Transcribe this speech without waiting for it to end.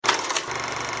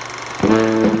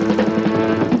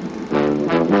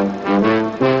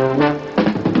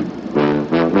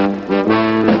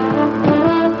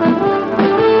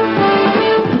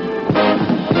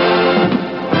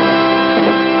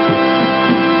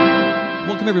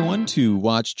Welcome, everyone, to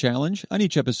Watch Challenge. On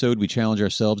each episode, we challenge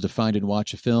ourselves to find and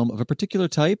watch a film of a particular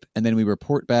type, and then we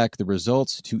report back the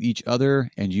results to each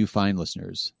other and you fine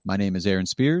listeners. My name is Aaron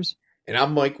Spears. And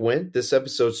I'm Mike Wendt. This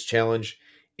episode's challenge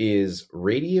is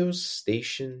radio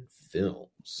station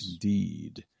films.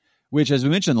 Indeed. Which, as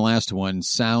we mentioned in the last one,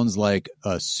 sounds like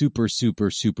a super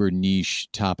niche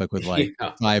topic with like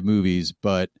 5 movies,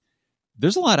 but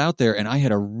there's a lot out there, and I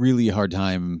had a really hard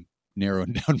time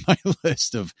narrowing down my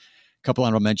list of a couple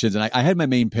honorable mentions, and I had my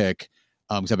main pick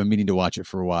because I've been meaning to watch it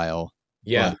for a while.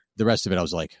 Yeah. But the rest of it, I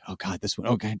was like, oh God, this one,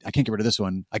 okay, I can't get rid of this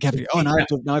one. I can't. Oh,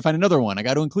 now I find another one. I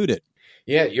got to include it.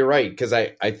 Yeah, you're right. Because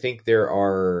I think there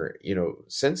are,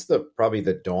 since probably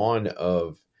the dawn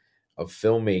of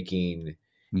filmmaking,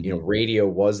 radio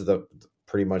was the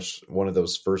pretty much one of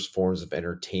those first forms of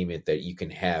entertainment that you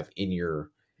can have in your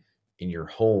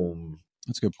home.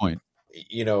 That's a good point.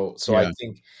 So I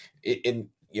think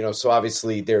so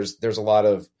obviously there's a lot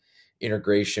of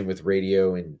integration with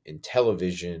radio and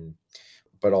television,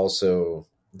 but also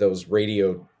those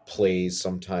radio plays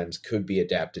sometimes could be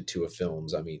adapted to a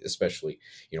films. I mean, especially,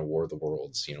 War of the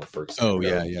Worlds, for example. Oh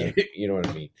yeah. You know what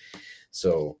I mean?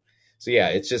 So yeah,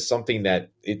 it's just something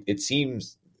that it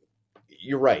seems,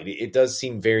 you're right. It does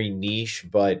seem very niche,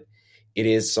 but it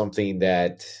is something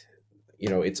that,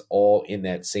 it's all in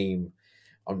that same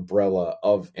umbrella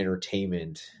of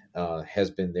entertainment, has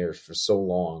been there for so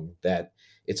long that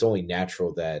it's only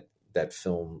natural that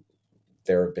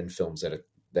there have been films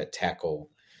that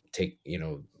take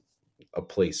a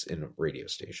place in a radio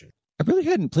station. I really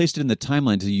hadn't placed it in the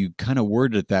timeline until you kind of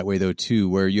worded it that way, though, too,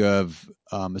 where you have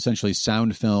essentially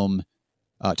sound film,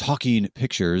 talking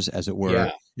pictures, as it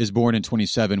were, is born in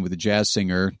 27 with a jazz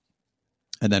singer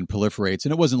and then proliferates.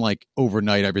 And it wasn't like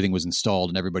overnight everything was installed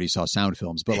and everybody saw sound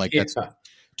films, but like that's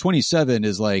 27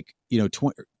 is like,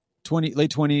 20 late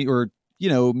 20 or,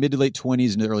 mid to late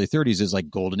 20s and early 30s is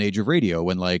like golden age of radio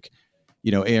when like,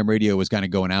 AM radio was kind of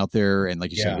going out there and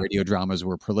like you said, radio dramas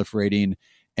were proliferating.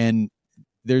 And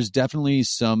there's definitely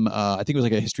some, I think it was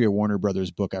like a history of Warner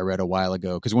Brothers book I read a while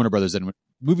ago, because Warner Brothers and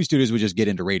movie studios would just get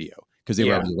into radio because they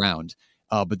were already around.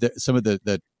 But some of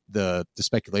the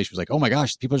speculation was like, oh my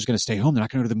gosh, people are just going to stay home. They're not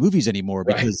going to go to the movies anymore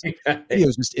because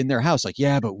video's just in their house. Like,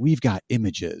 yeah, but we've got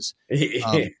images.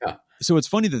 So it's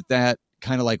funny that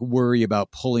kind of like worry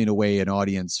about pulling away an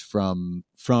audience from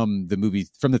the movie,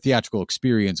 from the theatrical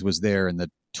experience was there in the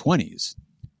 20s.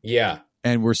 Yeah.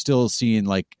 And we're still seeing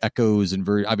like echoes and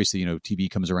obviously, TV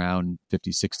comes around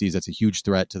 50s, 60s. That's a huge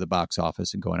threat to the box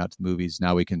office and going out to the movies.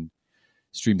 Now we can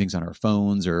stream things on our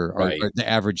phones or the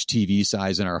average TV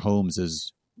size in our homes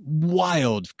is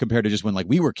wild compared to just when like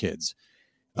we were kids,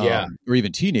 or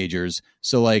even teenagers.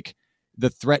 So like the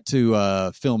threat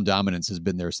to film dominance has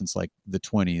been there since like the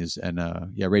 20s, and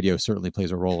radio certainly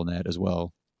plays a role in that as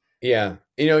well. Yeah,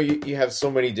 you have so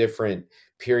many different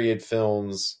period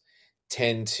films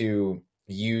tend to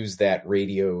use that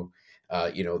radio.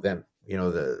 You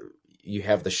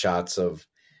have the shots of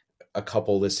a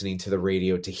couple listening to the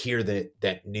radio to hear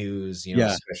that news,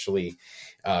 especially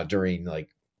during like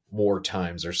war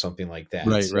times or something like that.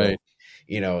 Right.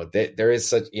 That there is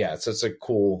such a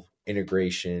cool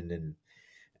integration, and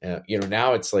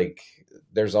now it's like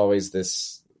there's always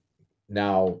this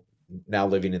now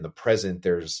living in the present.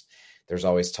 There's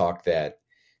always talk that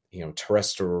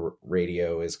terrestrial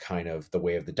radio is kind of the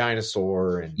way of the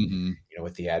dinosaur, and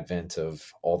with the advent of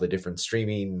all the different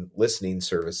streaming listening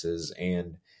services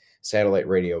and satellite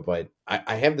radio. But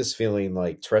I have this feeling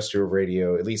like terrestrial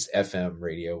radio, at least FM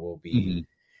radio, will be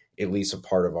at least a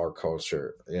part of our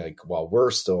culture, like while we're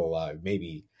still alive.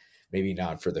 Maybe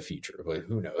not for the future, but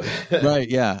who knows? Right.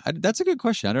 Yeah. That's a good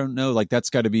question. I don't know. Like that's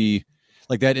got to be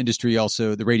like that industry.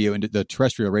 Also the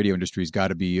terrestrial radio industry has got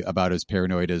to be about as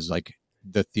paranoid as like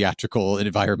the theatrical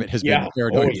environment has been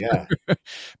paranoid.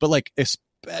 But like,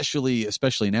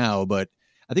 especially now, but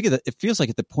I think it feels like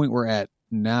at the point we're at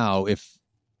now, if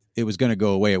it was going to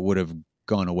go away, it would have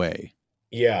gone away.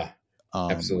 Yeah,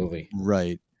 absolutely.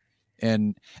 Right.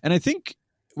 And I think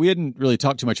we hadn't really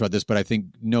talked too much about this, but I think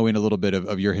knowing a little bit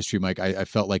of your history, Mike, I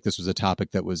felt like this was a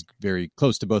topic that was very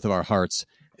close to both of our hearts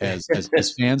as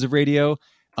fans of radio.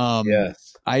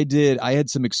 Yes, I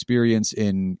had some experience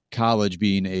in college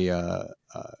being a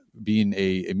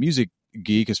music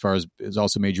geek as far as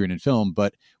also majoring in film,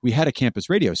 but we had a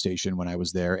campus radio station when I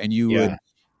was there, and you would.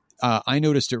 I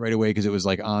noticed it right away because it was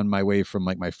like on my way from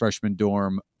like my freshman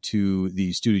dorm to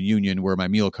the student union where my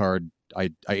meal card, I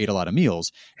ate a lot of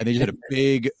meals, and they just had a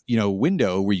big,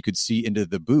 window where you could see into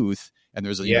the booth, and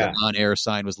there's an on-air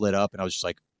sign was lit up, and I was just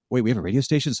like, wait, we have a radio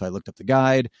station? So I looked up the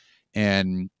guide,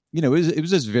 and it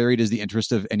was as varied as the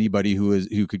interest of anybody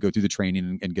who could go through the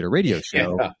training and get a radio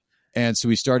show. Yeah. And so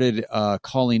we started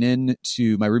calling in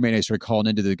to my roommate and I started calling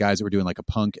into the guys that were doing like a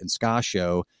punk and ska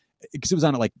show because it was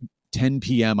on at like 10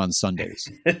 p.m. on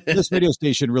Sundays. This radio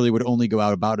station really would only go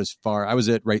out about as far. I was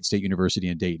at Wright State University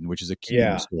in Dayton, which is a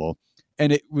commuter school.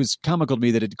 And it was comical to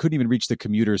me that it couldn't even reach the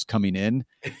commuters coming in.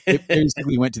 It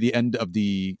basically went to the end of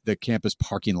the campus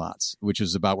parking lots, which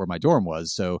is about where my dorm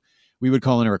was. So we would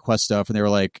call in and request stuff and they were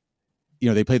like,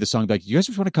 they played the song like, you guys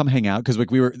just want to come hang out? Because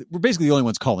like we're basically the only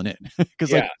ones calling in.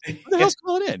 Because who the hell's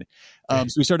calling in?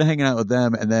 So we started hanging out with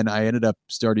them, and then I ended up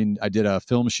I did a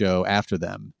film show after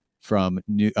them from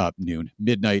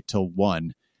midnight till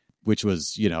 1, which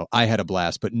was, I had a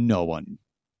blast, but no one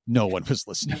was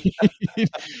listening.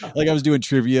 Like I was doing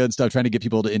trivia and stuff, trying to get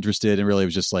people interested, and really it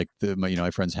was just like my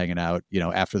friends hanging out,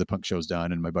 after the punk show's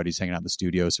done, and my buddies hanging out in the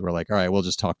studio. So we're like, all right, we'll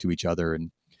just talk to each other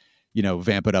and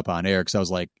vamp it up on air. Cause I was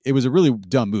like, it was a really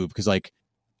dumb move because like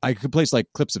I could place like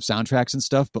clips of soundtracks and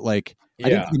stuff, but like I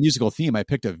didn't pick a musical theme. I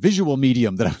picked a visual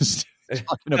medium that I was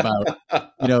talking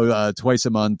about, twice a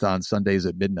month on Sundays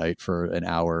at midnight for an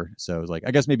hour. So I was like,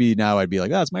 I guess maybe now I'd be like,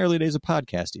 it's my early days of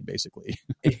podcasting, basically.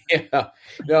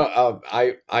 No,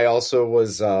 I also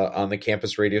was on the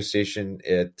campus radio station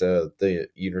at the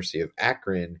University of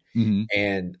Akron,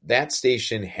 and that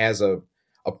station has a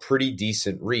pretty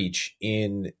decent reach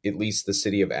in at least the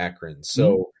city of Akron.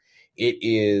 So it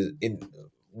is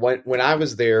when I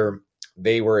was there,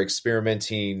 they were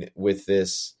experimenting with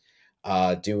this,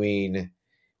 it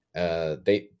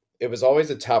was always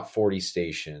a top 40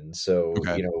 station. So,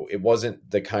 it wasn't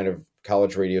the kind of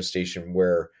college radio station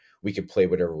where we could play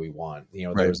whatever we want.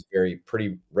 There was a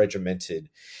pretty regimented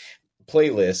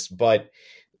playlist, but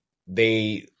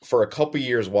for a couple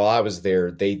years while I was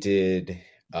there, they did,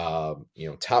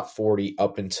 top 40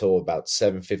 up until about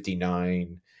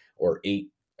 7:59 or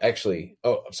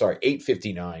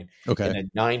 8:59. Okay. And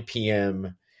then 9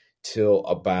 p.m. till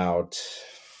about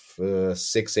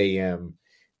 6 a.m.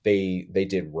 They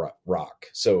did rock.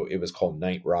 So it was called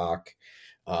Night Rock.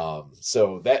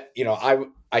 So that,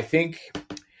 I think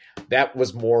that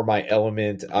was more my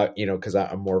element, because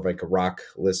I'm more of like a rock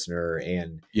listener,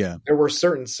 and there were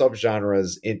certain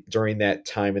subgenres during that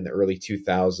time in the early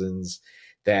 2000s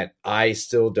that I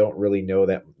still don't really know,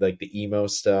 that like the emo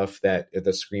stuff, the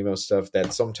screamo stuff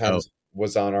that sometimes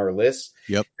was on our list.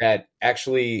 Yep. That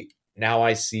actually now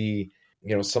I see,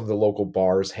 some of the local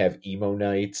bars have emo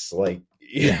nights, like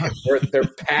they're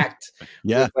packed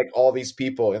with like all these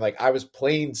people. And like I was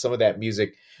playing some of that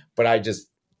music, but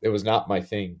it was not my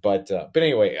thing. But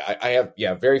anyway, I have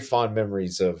very fond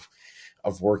memories of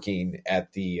working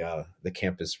at the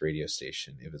campus radio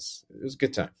station. It was a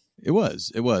good time. It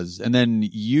was. And then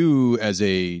you, as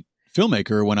a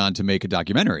filmmaker, went on to make a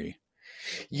documentary.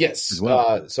 Yes. As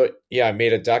well. I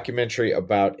made a documentary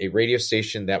about a radio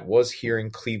station that was here in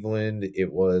Cleveland.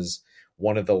 It was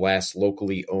one of the last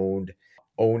locally owned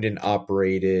and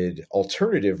operated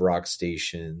alternative rock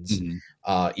stations.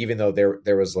 Even though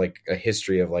there was like a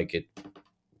history of like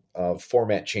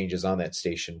format changes on that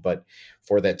station. But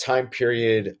for that time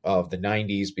period of the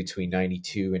 90s, between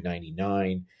 92 and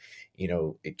 99,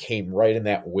 it came right in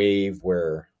that wave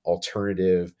where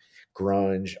alternative,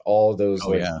 grunge, all of those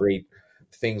great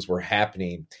things were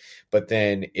happening. But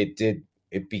then it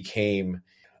became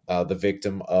the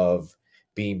victim of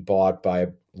being bought by a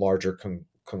larger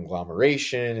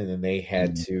conglomeration. And then they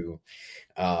had to,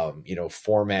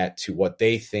 format to what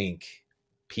they think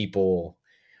people,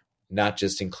 not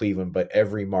just in Cleveland, but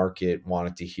every market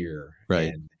wanted to hear.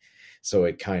 Right. And so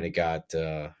it kind of got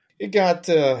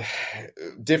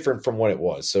different from what it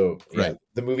was. So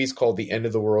the movie's called The End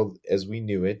of the World as We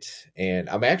Knew It. And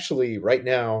I'm actually right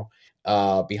now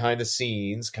behind the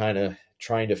scenes kind of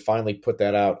trying to finally put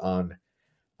that out on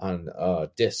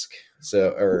disc.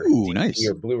 Or DVD nice.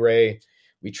 Or Blu-ray.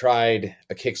 We tried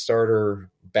a Kickstarter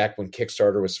back when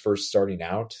Kickstarter was first starting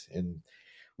out, and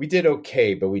we did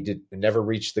okay, but we never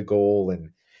reached the goal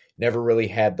and never really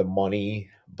had the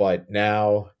money. But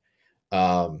now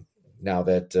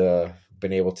that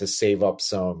been able to save up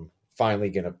some,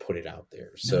 finally going to put it out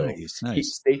there. So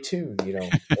nice. Stay tuned,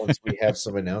 once we have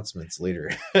some announcements later.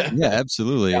 Yeah,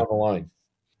 absolutely. Down the line.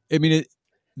 I mean,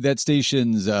 that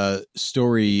station's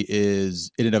story is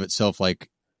in and of itself like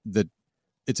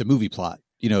it's a movie plot.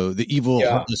 The evil,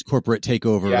 heartless corporate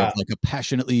takeover of like a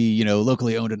passionately,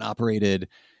 locally owned and operated,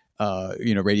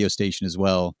 radio station as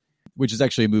well, which is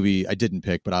actually a movie I didn't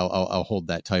pick, but I'll hold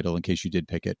that title in case you did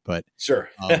pick it. But sure.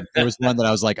 There was one that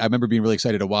I was like, I remember being really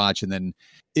excited to watch, and then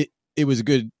it was a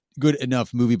good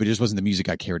enough movie, but it just wasn't the music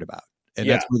I cared about. And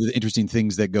that's one of the interesting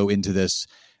things that go into this.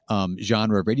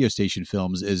 genre of radio station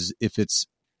films is if it's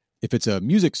a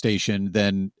music station,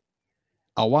 then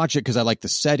I'll watch it because I like the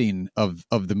setting of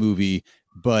the movie,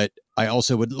 but I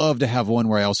also would love to have one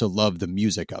where I also love the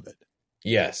music of it.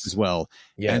 Yes. As well.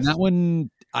 Yes. And that one,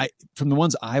 from the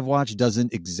ones I've watched,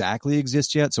 doesn't exactly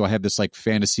exist yet. So I have this like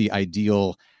fantasy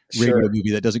ideal radio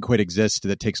movie that doesn't quite exist,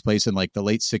 that takes place in like the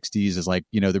late 60s, is like,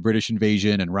 the British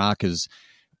invasion and rock is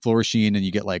flourishing, and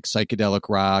you get like psychedelic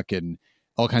rock and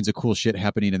all kinds of cool shit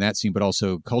happening in that scene, but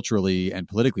also culturally and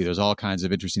politically, there's all kinds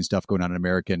of interesting stuff going on in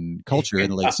American culture in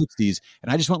the late 60s.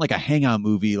 And I just want like a hangout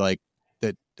movie like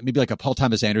that, maybe like a Paul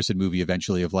Thomas Anderson movie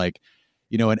eventually, of like,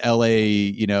 an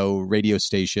LA, radio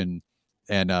station,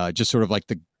 and just sort of like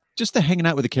the hanging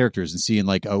out with the characters and seeing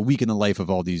like a week in the life of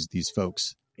all these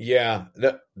folks. Yeah.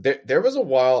 There was a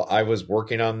while I was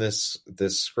working on this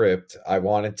script. I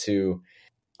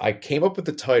came up with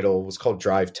the title. It was called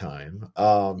Drive Time.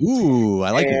 Ooh,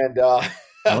 I like it.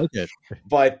 I like it.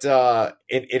 But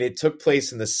it took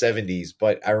place in the 70s.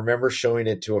 But I remember showing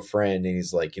it to a friend, and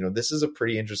he's like, this is a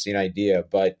pretty interesting idea,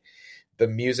 but the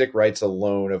music rights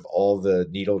alone of all the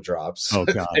needle drops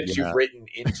that you've written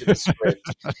into the script.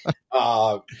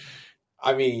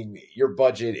 I mean, your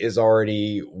budget is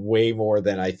already way more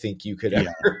than I think you could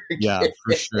ever get. Yeah,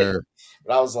 for sure.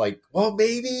 But I was like, well,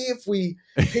 maybe if we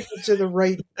pick it to the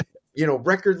right,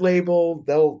 record label,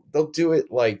 they'll do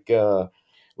it like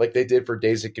they did for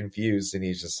Dazed and Confused. And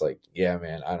he's just like, yeah,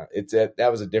 man, that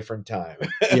was a different time.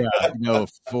 Yeah, no,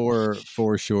 for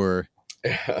sure.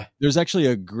 There's actually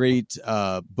a great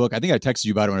book. I think I texted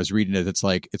you about it when I was reading it.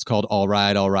 It's called All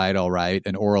Right, All Right, All Right,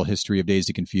 An Oral History of Dazed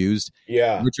and Confused.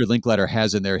 Yeah. Richard Linklater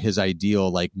has in there his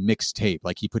ideal like mixtape.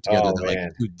 Like he put together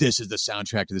dude, this is the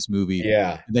soundtrack to this movie.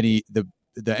 Yeah. And then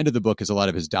the end of the book is a lot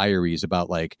of his diaries about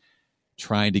like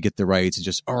trying to get the rights and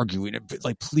just arguing and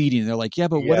like pleading. And they're like, yeah,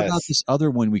 but what about this other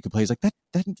one we could play? He's like, that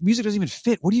music doesn't even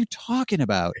fit. What are you talking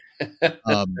about? So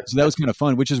that was kind of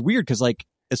fun, which is weird because like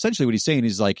essentially what he's saying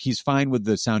is like he's fine with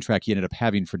the soundtrack he ended up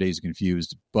having for Dazed and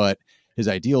Confused, but his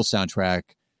ideal soundtrack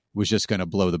was just going to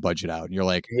blow the budget out. And you're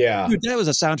like, yeah, dude, that was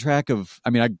a soundtrack of, I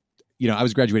mean, I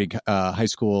was graduating high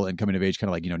school and coming of age kind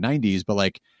of like, 90s, but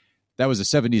like that was a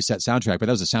 70s set soundtrack, but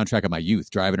that was the soundtrack of my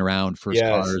youth. Driving around first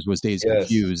cars was Dazed and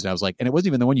Confused. And I was like, and it wasn't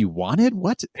even the one you wanted?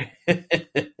 What? Actually,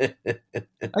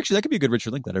 that could be a good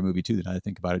Richard Linklater movie too, that I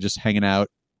think about it. Just hanging out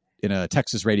in a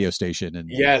Texas radio station in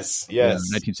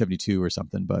 1972 or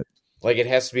something, but like it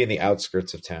has to be in the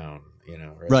outskirts of town,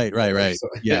 right? Right. So,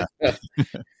 yeah.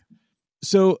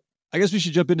 So I guess we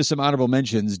should jump into some honorable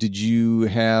mentions. Did you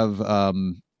have,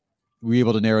 were you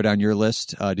able to narrow down your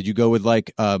list? Did you go with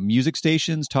like music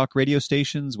stations, talk radio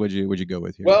stations? What'd you go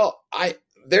with here? Well,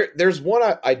 there's one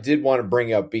I did want to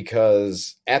bring up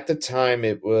because at the time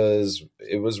it was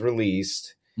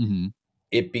released. Mm-hmm.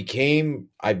 It became,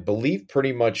 I believe,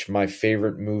 pretty much my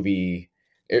favorite movie.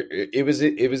 It was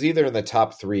either in the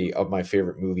top 3 of my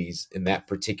favorite movies in that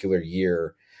particular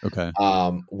year. Okay.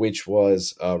 Which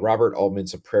was Robert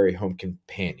Altman's A Prairie Home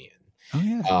Companion. Oh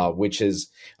yeah. Which is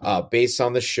based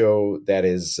on the show that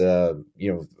is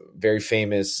very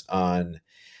famous on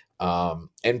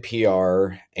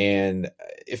NPR. And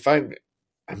if I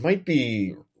might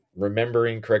be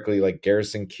remembering correctly, like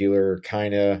Garrison Keillor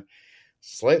kind of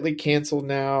slightly canceled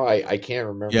now. I can't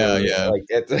remember. Yeah. Like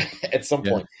at some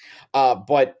point.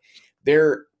 But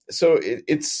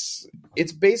it's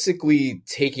basically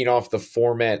taking off the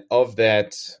format of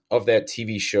that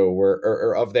TV show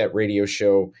or of that radio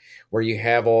show where you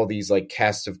have all these like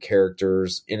cast of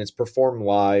characters and it's performed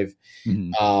live.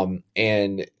 Mm-hmm.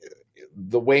 And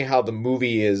the way how the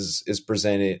movie is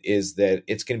presented is that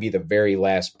it's going to be the very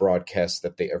last broadcast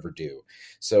that they ever do.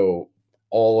 So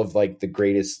all of like the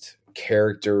greatest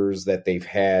characters that they've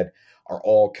had are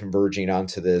all converging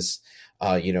onto this.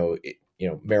 Meryl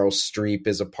Streep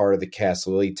is a part of the cast.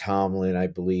 Lily Tomlin, I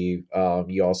believe.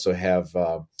 You also have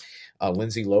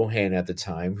Lindsay Lohan at the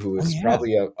time, who is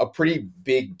probably a pretty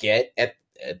big get at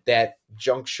that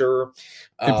juncture.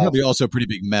 And probably also a pretty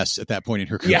big mess at that point in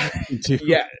her career.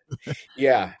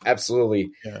 Yeah,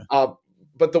 absolutely. Yeah.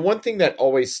 But the one thing that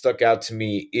always stuck out to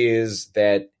me is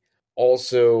that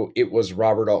also it was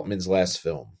Robert Altman's last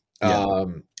film. Yeah.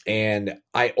 And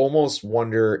I almost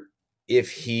wonder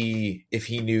if he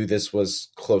knew this was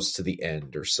close to the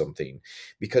end or something,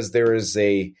 because there's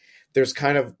like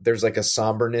a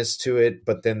somberness to it,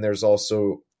 but then there's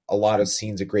also a lot of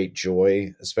scenes of great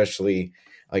joy, especially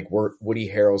like Woody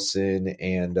Harrelson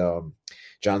and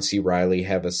John C. Reilly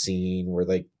have a scene where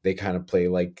they kind of play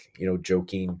like,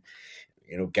 joking,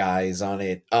 guys on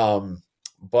it.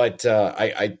 But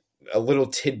a little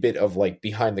tidbit of like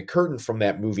behind the curtain from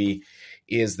that movie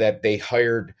is that they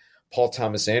hired Paul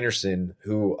Thomas Anderson,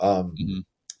 who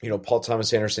Paul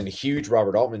Thomas Anderson, huge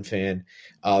Robert Altman fan.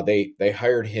 They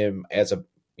hired him as a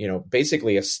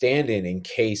basically a stand-in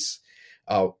case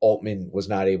Altman was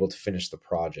not able to finish the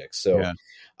project. So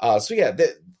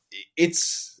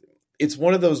it's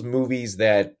one of those movies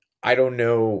that I don't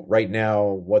know right now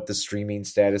what the streaming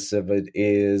status of it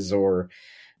is,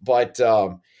 but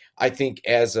I think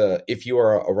if you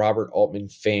are a Robert Altman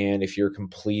fan, if you're a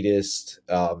completist,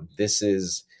 this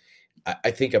is,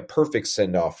 I think, a perfect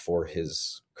send off for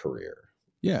his career.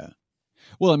 Yeah.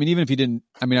 Well, I mean, even if he didn't,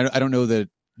 I mean, I don't know the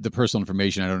personal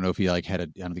information. I don't know if he like I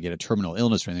don't think he had a terminal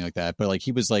illness or anything like that, but like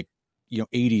he was like,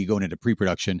 80 going into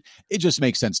pre-production. It just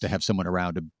makes sense to have someone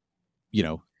around to,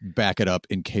 back it up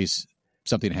in case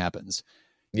something happens.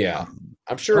 Yeah.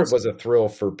 I'm sure it was a thrill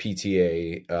for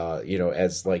PTA,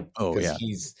 as like,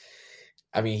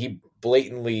 he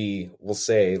blatantly will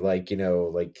say like,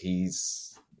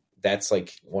 that's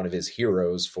like one of his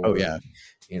heroes for,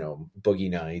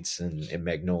 Boogie Nights and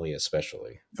Magnolia,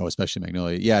 especially. Oh, especially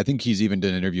Magnolia. Yeah. I think he's even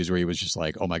done interviews where he was just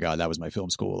like, oh my God, that was my film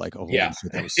school. Like, oh,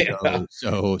 shit, that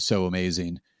was so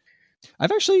amazing.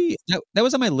 I've actually, that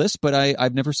was on my list, but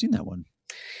I've never seen that one.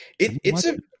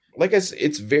 Like I said,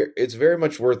 it's very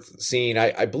much worth seeing.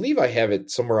 I believe I have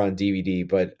it somewhere on DVD,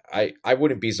 but I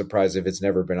wouldn't be surprised if it's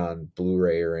never been on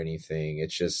Blu-ray or anything.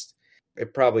 It's just,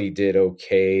 it probably did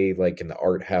okay, like in the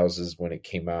art houses when it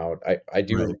came out. I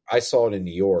saw it in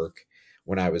New York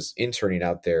when I was interning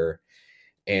out there,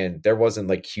 and there wasn't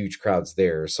like huge crowds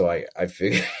there. So I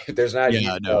figured if there's not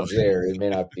huge crowds there, it may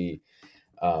not be,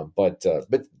 but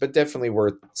definitely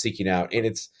worth seeking out.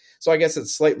 And so I guess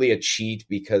it's slightly a cheat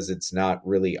because it's not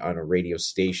really on a radio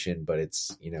station, but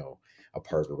it's, a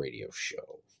part of a radio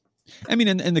show. I mean,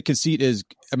 and the conceit is,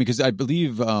 because I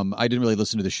believe I didn't really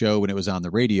listen to the show when it was on the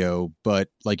radio, but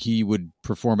like he would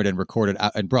perform it and record it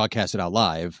out and broadcast it out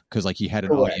live because like he had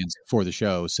an audience for the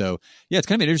show. So yeah, it's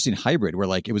kind of an interesting hybrid where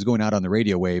like it was going out on the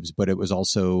radio waves, but it was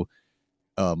also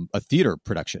a theater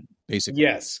production, basically.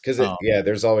 Yes, because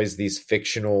there's always these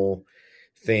fictional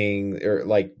thing, or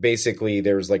like basically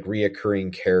there's like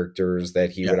reoccurring characters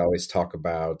that he would always talk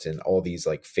about, and all these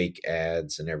like fake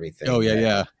ads and evereverything. Oh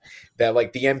yeah, that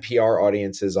like the NPR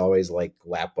audiences always like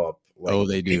lap up. Like,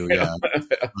 they do. Yeah,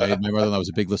 my mother-in-law was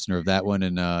a big listener of that one,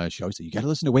 and she always said, "You got to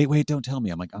listen to Wait, Don't Tell Me."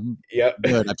 I'm like, I'm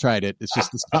good. I've tried it. It's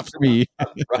not for me.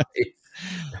 Right.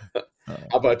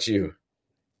 How about you?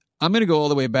 I'm going to go all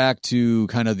the way back to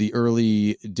kind of the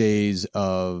early days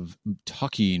of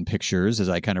talking pictures, as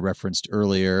I kind of referenced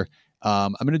earlier.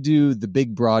 I'm going to do The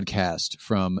Big Broadcast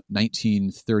from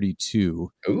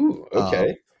 1932. Ooh,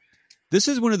 okay. This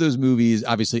is one of those movies,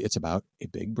 obviously, it's about a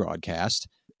big broadcast.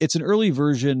 It's an early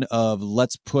version of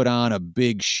let's put on a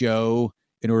big show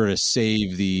in order to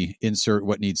save the insert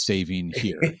what needs saving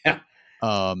here. Yeah.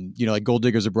 Like Gold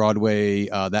Diggers of Broadway,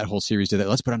 that whole series did that.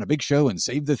 Let's put on a big show and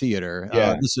save the theater.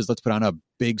 This is let's put on a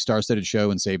big star-studded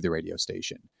show and save the radio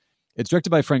station. It's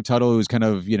directed by Frank Tuttle, who's kind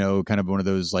of one of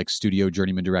those like studio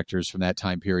journeyman directors from that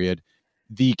time period.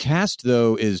 The cast,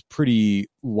 though, is pretty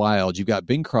wild. You've got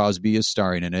Bing Crosby is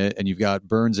starring in it, and you've got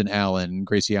Burns and Allen,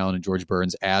 Gracie Allen and George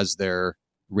Burns as their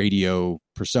radio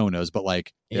personas, but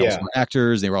like they're also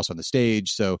actors. They were also on the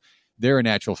stage, so they're a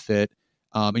natural fit.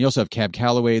 And you also have Cab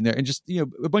Calloway in there, and just a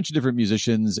bunch of different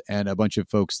musicians and a bunch of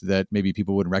folks that maybe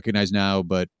people wouldn't recognize now,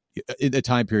 but in a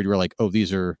time period where like, oh,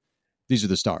 these are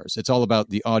the stars. It's all about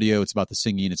the audio. It's about the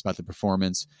singing. It's about the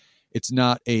performance. It's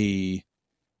not I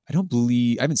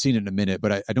haven't seen it in a minute,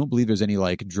 but I don't believe there's any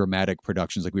like dramatic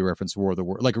productions like we referenced War of the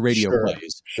Worlds, like radio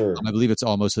plays. Sure. I believe it's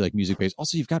all mostly like music based.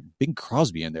 Also, you've got Bing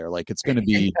Crosby in there. Like it's going to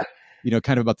be,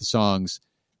 kind of about the songs.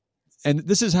 And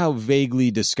this is how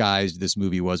vaguely disguised this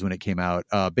movie was when it came out.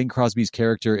 Bing Crosby's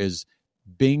character is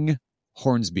Bing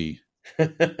Hornsby.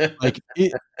 Okay,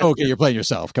 you're playing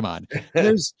yourself. Come on.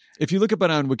 If you look up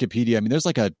it on Wikipedia, there's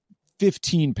like a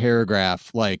 15 paragraph,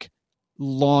 like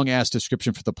long ass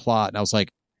description for the plot. And I was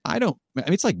like,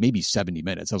 it's like maybe 70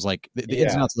 minutes. I was like, the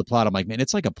ins and outs of the plot. I'm like, man,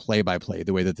 it's like a play by play,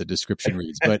 the way that the description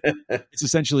reads. But it's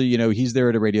essentially, he's there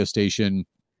at a radio station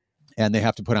and they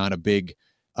have to put on a big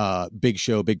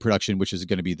show, big production, which is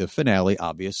going to be the finale,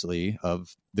 obviously,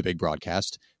 of The Big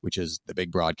Broadcast, which is The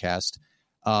Big Broadcast.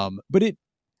 But I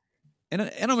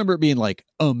don't remember it being like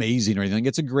amazing or anything.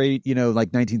 It's a great,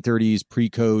 like 1930s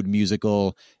pre-code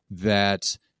musical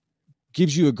that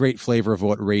gives you a great flavor of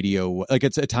what radio, like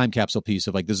it's a time capsule piece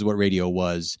of like, this is what radio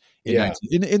was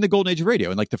in the golden age of radio,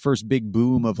 and like the first big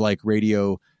boom of like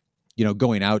radio,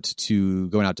 going out to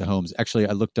homes. Actually,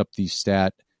 I looked up the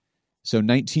stat. So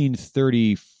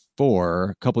 1934,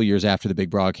 a couple years after The Big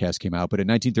Broadcast came out, but in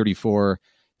 1934,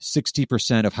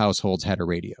 60% of households had a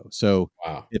radio. So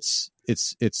wow. it's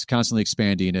constantly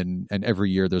expanding, and every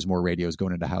year there's more radios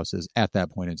going into houses at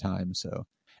that point in time. So,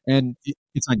 and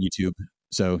it's on YouTube.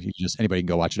 So anybody can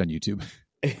go watch it on YouTube.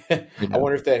 I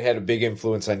wonder if that had a big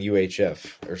influence on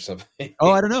UHF or something.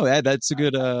 Oh, I don't know. That's a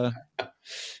good, I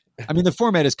mean, the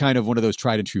format is kind of one of those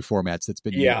tried and true formats that's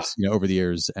been used, over the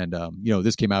years. And,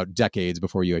 this came out decades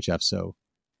before UHF. So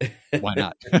why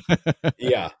not?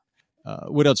 Yeah.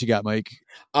 What else you got, Mike?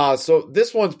 So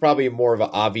this one's probably more of an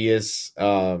obvious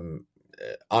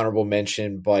honorable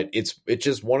mention, but it's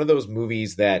just one of those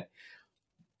movies that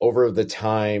over the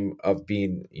time of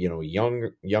being,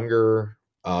 younger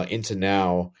into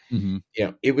now,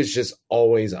 it was just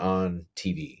always on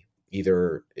TV,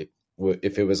 either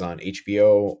if it was on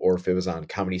HBO or if it was on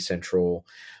Comedy Central.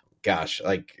 Gosh,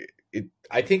 I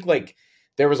think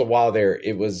there was a while there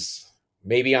it was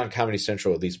maybe on Comedy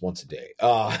Central at least once a day,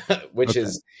 which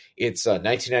is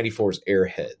 1994's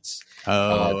Airheads,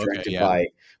 directed by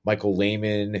Michael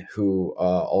Lehman, who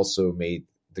also made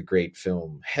the great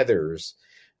film Heathers.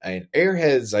 And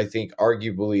Airheads, I think,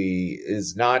 arguably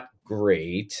is not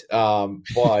great,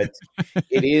 but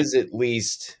it is at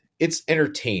least it's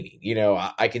entertaining.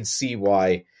 I can see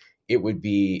why it would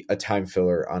be a time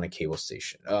filler on a cable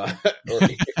station, but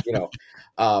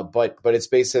it's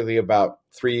basically about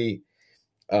three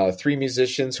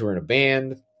musicians who are in a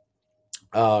band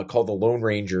called the Lone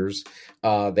Rangers.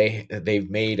 They've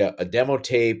made a demo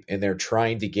tape, and they're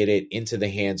trying to get it into the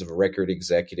hands of a record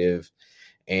executive.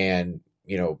 And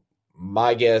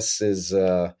my guess is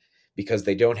because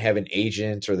they don't have an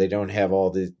agent or they don't have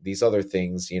all these other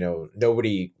things,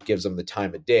 nobody gives them the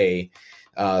time of day.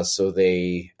 So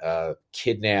they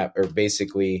kidnap, or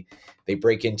basically they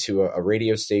break into a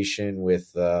radio station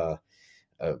with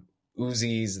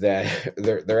Uzis that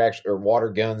they're actually, or water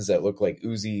guns that look like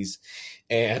Uzis,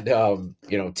 and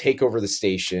take over the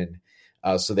station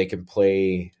so they can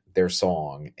play their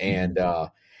song. And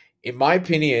in my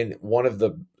opinion, one of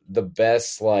the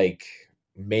best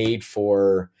made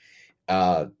for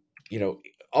of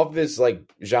this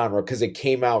genre, because it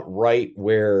came out right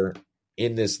where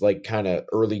in this kind of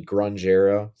early grunge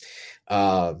era,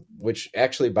 which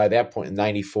actually by that point in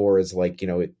 94 is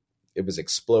it was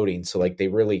exploding. So they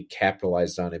really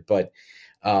capitalized on it. But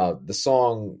the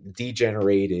song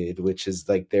Degenerated, which is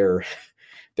their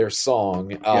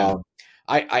song,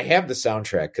 I have the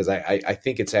soundtrack because I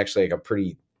think it's actually a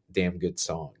pretty damn good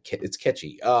song. It's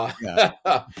catchy.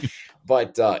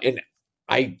 But and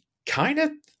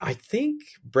I think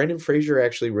Brendan Fraser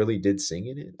actually really did sing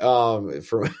in it.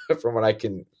 From what I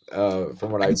can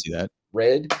see that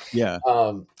read. Yeah.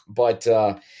 But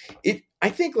I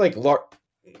think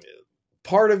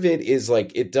part of it is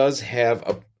it does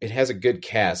have it has a good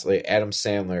cast, like Adam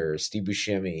Sandler, Steve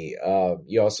Buscemi.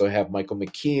 You also have Michael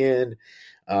McKean.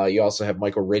 You also have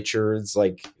Michael Richards,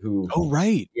 who,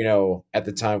 right, at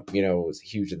the time, was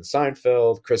huge in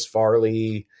Seinfeld. Chris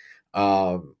Farley.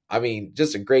 I mean,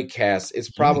 just a great cast. It's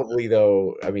probably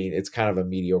though, I mean, it's kind of a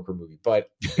mediocre movie, but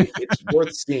it's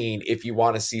worth seeing if you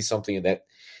want to see something that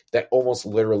almost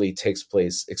literally takes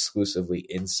place exclusively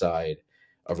inside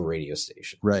of a radio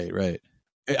station. Right.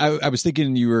 I was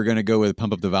thinking you were going to go with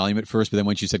Pump Up the Volume at first, but then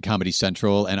once you said Comedy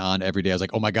Central and on every day, I was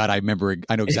like, oh my God, I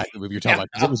know exactly what you're talking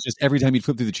about. 'Cause it was just every time you'd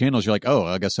flip through the channels, you're like, oh,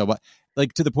 I guess so. What?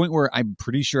 To the point where I'm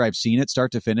pretty sure I've seen it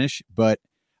start to finish, but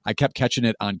I kept catching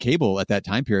it on cable at that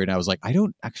time period. And I was like, I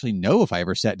don't actually know if I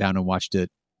ever sat down and watched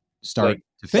it start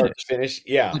to finish.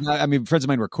 Yeah. I mean, friends of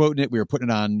mine were quoting it. We were putting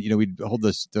it on, we'd hold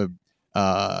the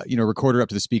recorder up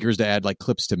to the speakers to add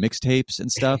clips to mixtapes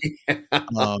and stuff.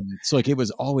 So it was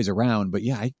always around, but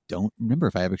yeah, I don't remember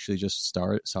if I actually just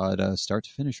saw it start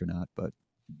to finish or not, but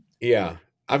yeah,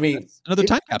 I mean, another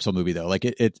time capsule movie though.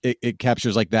 It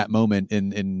captures that moment in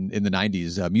the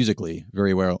 90s musically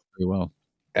very well.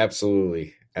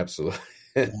 Absolutely.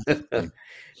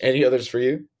 Any others for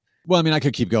you? Well, I mean, I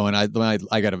could keep going. I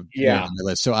got a on my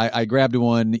list. So I grabbed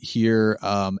one here.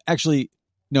 Actually,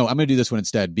 no, I'm going to do this one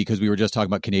instead because we were just talking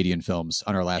about Canadian films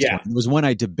on our last one. It was one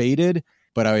I debated,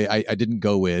 but I didn't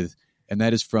go with, and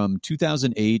that is from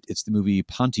 2008. It's the movie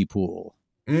Pontypool.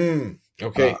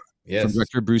 Okay. Yes. From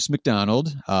director Bruce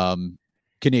McDonald,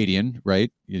 Canadian,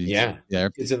 right? Yeah.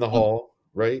 It's in the Hall,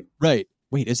 right? Right.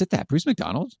 Wait, is it that Bruce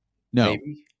McDonald? No.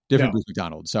 Maybe. Different Bruce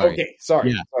McDonald. Sorry. Okay.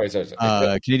 Sorry. Yeah.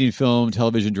 Sorry. Canadian film,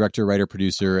 television director, writer,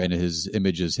 producer, and his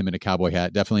image is him in a cowboy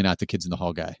hat. Definitely not the Kids in the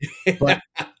Hall guy. But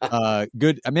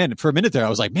good. Man, for a minute there, I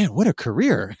was like, man, what a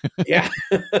career. Yeah.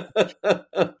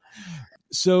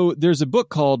 So there's a book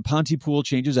called Pontypool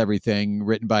Changes Everything,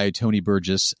 written by Tony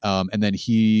Burgess. And then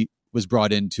he was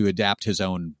brought in to adapt his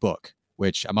own book,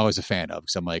 which I'm always a fan of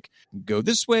because I'm like, go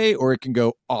this way or it can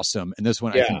go awesome. And this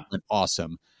one I think went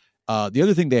awesome. The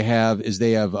other thing they have is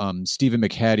they have Stephen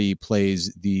McHattie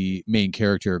plays the main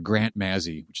character, Grant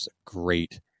Mazzy, which is a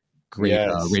great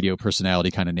radio personality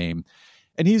kind of name.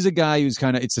 And he's a guy who's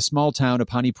it's a small town of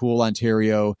Pontypool,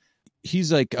 Ontario.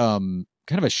 He's like kind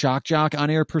of a shock jock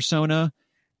on air persona.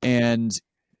 And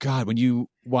God, when you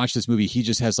watch this movie, he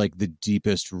just has like the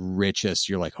deepest, richest,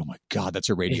 you're like, oh my God, that's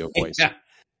a radio voice.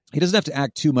 He doesn't have to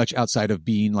act too much outside of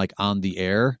being like on the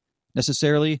air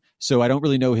necessarily. So I don't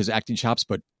really know his acting chops,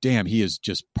 but damn, he is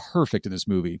just perfect in this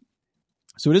movie.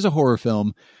 So it is a horror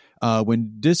film.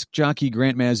 When disc jockey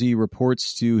Grant Mazzy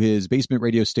reports to his basement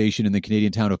radio station in the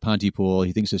Canadian town of Pontypool,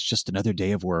 he thinks it's just another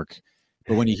day of work.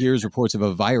 But when he hears reports of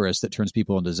a virus that turns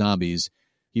people into zombies,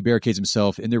 he barricades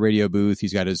himself in the radio booth.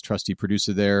 He's got his trusty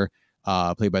producer there,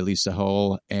 played by Lisa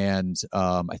Hull. And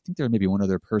I think there may be one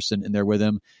other person in there with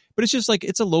him. But it's just like,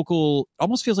 it's a local,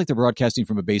 almost feels like they're broadcasting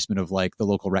from a basement of like the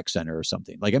local rec center or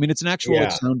something. Like, I mean, it's an actual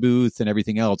like, sound booth and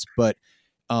everything else, but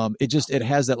it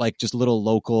has that like just little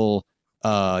local,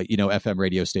 FM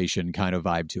radio station kind of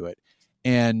vibe to it.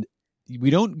 And we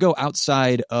don't go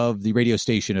outside of the radio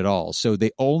station at all. So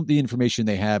all the information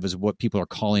they have is what people are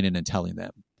calling in and telling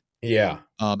them. Yeah.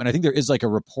 And I think there is like a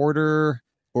reporter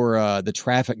or the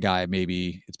traffic guy,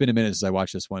 maybe. It's been a minute since I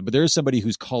watched this one, but there is somebody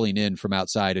who's calling in from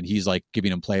outside and he's like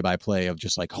giving them play-by-play of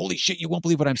just like, holy shit, you won't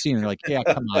believe what I'm seeing. And they're like, yeah,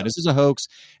 come on, this is a hoax.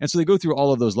 And so they go through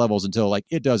all of those levels until like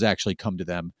it does actually come to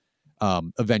them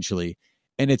eventually.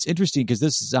 And it's interesting because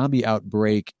this zombie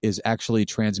outbreak is actually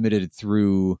transmitted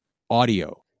through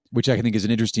audio, which I think is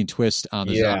an interesting twist on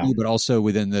the zombie, but also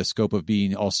within the scope of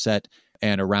being all set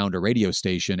and around a radio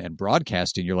station and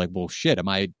broadcasting. You're like, well, shit, am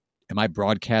I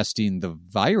broadcasting the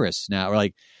virus now? Or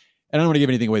like, I don't want to give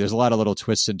anything away. There's a lot of little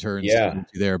twists and turns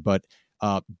there, but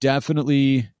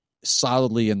definitely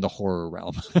solidly in the horror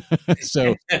realm.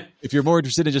 So if you're more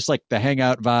interested in just like the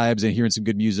hangout vibes and hearing some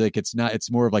good music,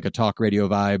 it's more of like a talk radio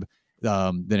vibe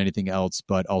than anything else,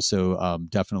 but also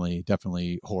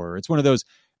definitely horror. It's one of those,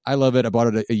 I love it. I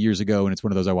bought it years ago and it's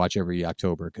one of those I watch every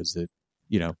October because it,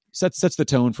 sets the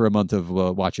tone for a month of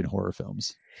watching horror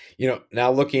films.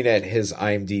 Now looking at his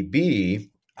IMDb,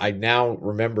 I now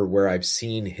remember where I've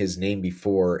seen his name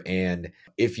before. And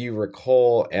if you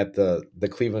recall at the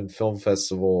Cleveland Film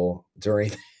Festival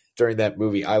during that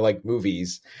movie, I Like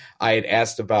Movies, I had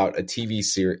asked about a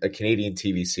Canadian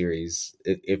TV series.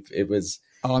 If it was...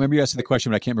 Oh, I remember you asking the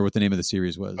question, but I can't remember what the name of the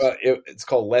series was. It's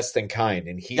called Less Than Kind,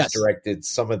 and he's directed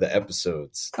some of the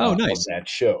episodes nice. of that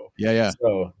show. Yeah.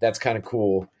 So that's kind of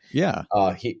cool. Yeah.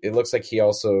 It looks like he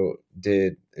also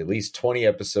did at least 20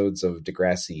 episodes of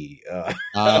Degrassi.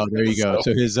 Oh, there you go.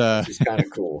 So his it's kind of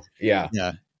cool. Yeah.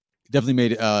 Yeah. Definitely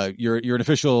made you're an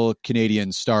official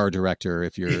Canadian star director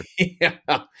if you're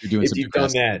doing if you've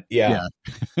done that. Yeah.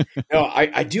 No,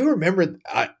 I do remember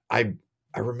I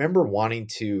remember wanting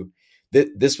to.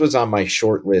 This was on my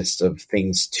short list of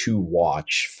things to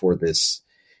watch for this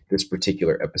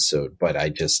particular episode, but I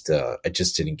just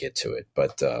didn't get to it.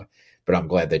 But I'm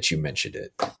glad that you mentioned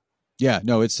it. Yeah,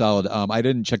 no, it's solid. I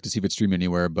didn't check to see if it's streamed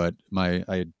anywhere, but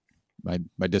my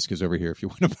disc is over here if you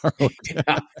want to borrow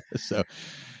it. So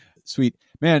sweet,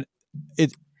 man.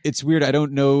 It's weird. I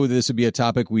don't know this would be a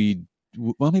topic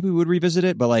maybe we would revisit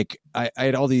it, but like I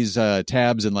had all these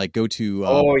tabs and like go to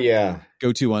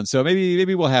one. So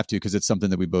maybe we'll have to, because it's something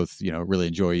that we both, really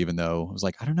enjoy, even though I was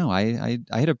like, I don't know. I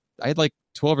had like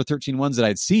 12 or 13 ones that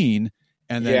I'd seen.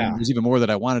 And then there's even more that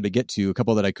I wanted to get to, a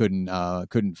couple that I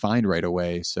couldn't find right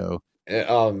away. So,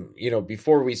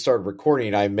 before we started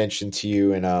recording, I mentioned to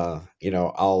you and, I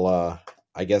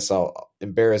guess I'll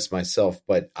embarrass myself,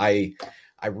 but I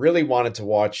really wanted to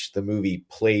watch the movie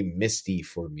Play Misty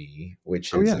for Me,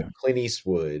 which is a Clint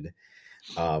Eastwood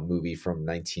movie from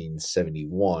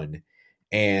 1971.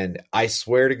 And I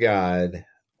swear to God,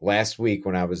 last week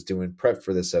when I was doing prep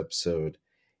for this episode,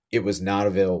 it was not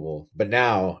available. But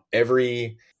now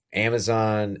every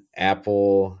Amazon,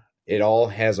 Apple, it all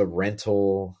has a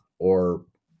rental or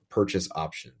purchase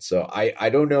option. So I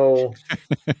don't know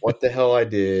what the hell I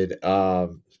did.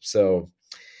 So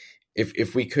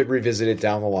if we could revisit it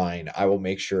down the line, I will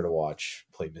make sure to watch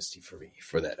Play Misty for Me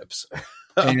for that episode.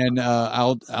 And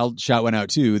I'll shout one out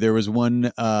too. There was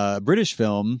one British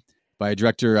film by a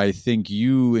director I think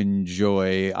you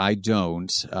enjoy. I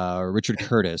don't. Richard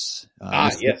Curtis.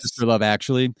 Yes. For Love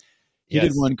Actually. He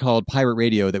did one called Pirate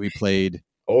Radio that we played.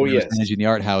 Oh, yes. Managing the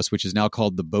Art House, which is now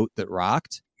called The Boat That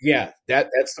Rocked. Yeah,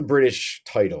 that's the British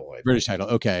title. British title,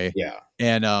 okay. Yeah.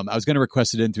 And I was going to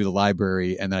request it in through the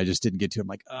library, and then I just didn't get to it. I'm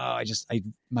like,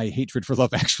 my hatred for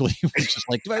Love Actually was just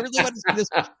like, do I really want to see this?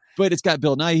 But it's got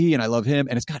Bill Nighy, and I love him,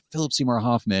 and it's got Philip Seymour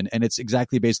Hoffman, and it's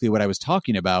exactly basically what I was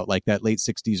talking about, like that late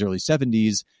 60s, early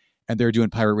 70s, and they're doing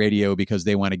pirate radio because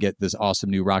they want to get this awesome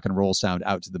new rock and roll sound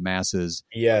out to the masses.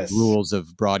 Yes. Rules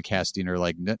of broadcasting are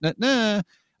like, nah.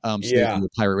 So they do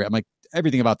pirate radio. I'm like,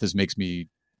 everything about this makes me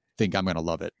think I'm going to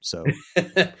love it. So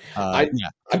I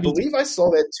believe I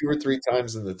saw that 2 or 3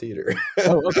 times in the theater.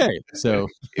 Oh, okay. So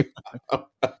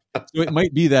it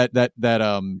might be that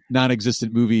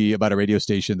non-existent movie about a radio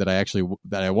station that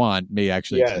I want may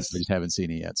actually exist. I just haven't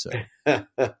seen it yet. So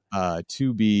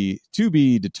to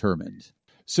be determined.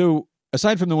 So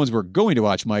aside from the ones we're going to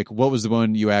watch, Mike, what was the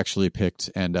one you actually picked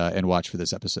and watched for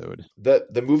this episode?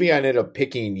 The movie I ended up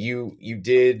picking, you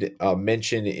did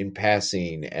mention in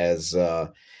passing as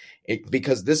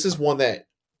because this is one that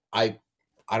I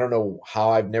don't know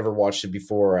how I've never watched it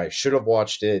before. I should have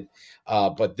watched it.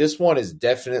 But this one is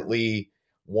definitely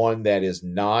one that is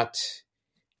not,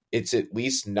 it's at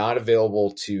least not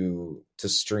available to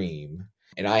stream.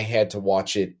 And I had to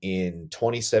watch it in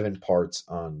 27 parts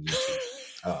on YouTube.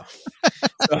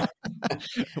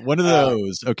 One of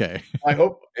those. Okay. I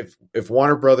hope if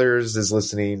Warner Brothers is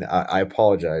listening, I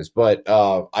apologize, but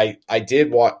I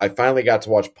finally got to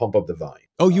watch Pump Up the Volume.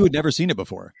 Oh, you had never seen it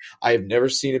before? I have never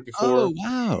seen it before. Oh,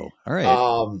 wow. All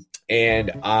right.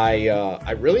 And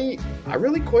I really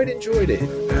quite enjoyed it.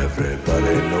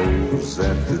 Everybody knows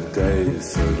that the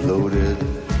dice are loaded.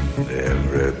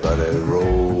 Everybody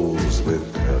rolls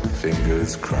with their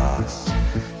fingers crossed.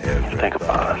 Think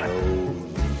about it.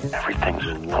 Everything's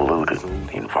polluted.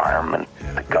 The environment,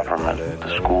 the government,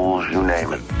 the schools, you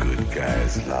name it. Good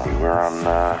guys love. We were on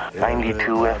 92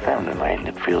 FM tonight, and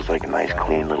it feels like a nice,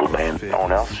 clean little band. No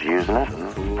one else is using it, and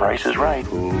the price is right.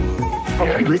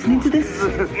 Are you listening to this?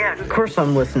 Yeah, of course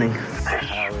I'm listening.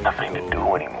 There's nothing to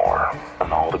do anymore,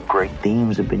 and all the great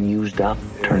themes have been used up,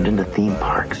 turned into theme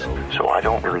parks. So I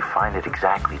don't really find it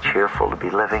exactly cheerful to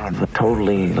be living in a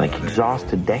totally,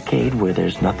 exhausted decade where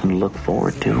there's nothing to look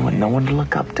forward to and no one to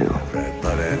look up to.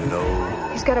 Everybody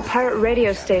knows. He's got a pirate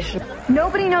radio station.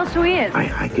 Nobody knows who he is.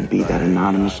 I could be that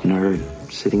anonymous nerd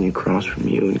sitting across from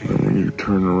you, and when you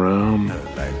turn around,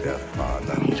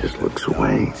 he just looks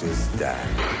away.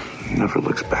 Never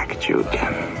looks back at you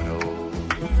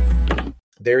again.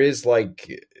 There is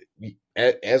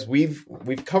as we've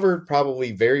covered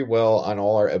probably very well on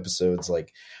all our episodes,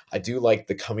 I do like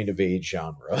the coming of age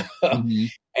genre. Mm-hmm.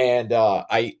 And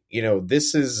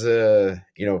this is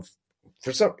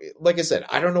for some, like I said,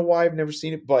 I don't know why I've never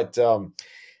seen it, but I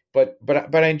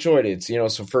enjoyed it.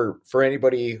 So for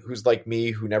anybody who's like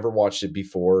me who never watched it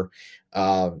before,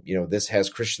 this has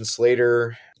Christian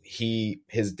Slater.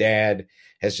 His dad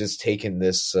has just taken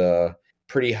this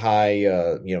pretty high,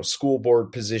 school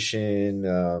board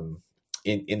position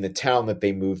in the town that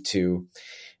they moved to.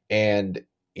 And,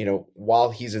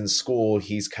 while he's in school,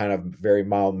 he's kind of very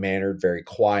mild-mannered, very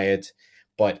quiet.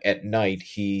 But at night,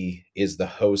 he is the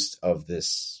host of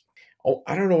this,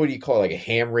 I don't know what you call it, like a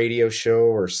ham radio show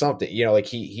or something.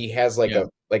 He has a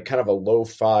kind of a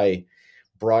lo-fi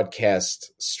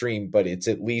broadcast stream, but it's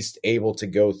at least able to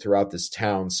go throughout this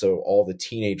town. So all the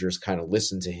teenagers kind of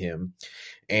listen to him.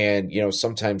 And,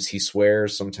 sometimes he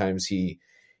swears, sometimes he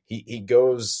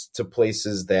goes to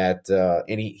places that,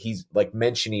 and he's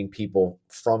mentioning people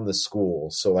from the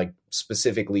school. So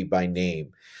specifically by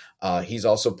name. He's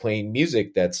also playing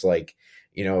music that's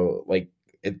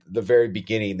at the very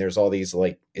beginning, there's all these,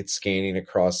 it's scanning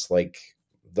across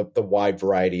the wide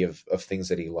variety of things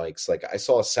that he likes. I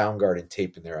saw a Soundgarden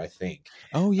tape in there, I think.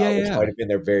 Oh yeah. Which might have been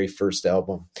their very first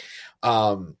album.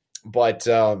 But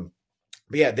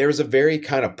yeah, there's a very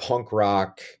kind of punk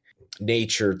rock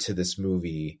nature to this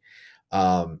movie.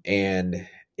 And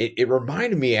it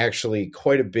reminded me actually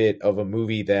quite a bit of a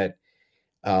movie that,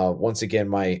 once again,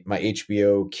 my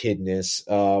HBO kidness,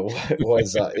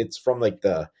 was, it's from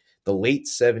the late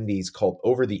 70s called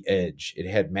Over the Edge. It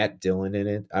had Matt Dillon in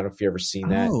it. I don't know if you ever seen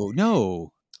that. Oh,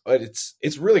 no. But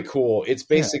it's really cool. It's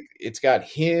basic. Yeah. It's got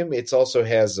him. It also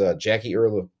has Jackie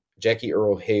Earl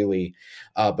Haley.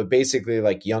 But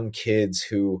basically young kids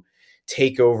who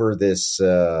take over this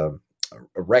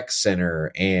rec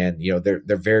center, and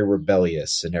they're very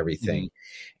rebellious and everything.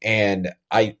 Mm-hmm. And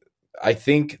I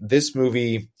think this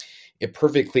movie, it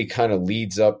perfectly kind of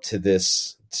leads up to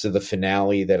the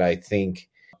finale that I think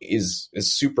is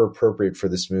super appropriate for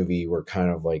this movie, where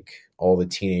kind of all the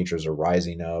teenagers are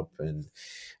rising up, and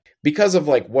because of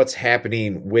what's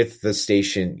happening with the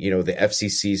station, the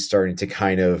FCC is starting to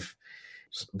kind of,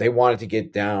 they wanted to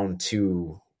get down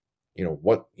to,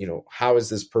 how is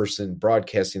this person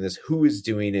broadcasting this? Who is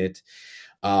doing it?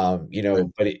 You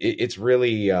know, but it's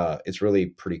really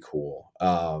pretty cool.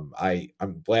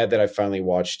 I'm glad that I finally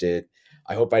watched it.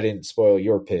 I hope I didn't spoil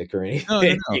your pick or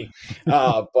anything.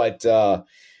 No.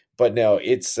 But no,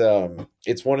 it's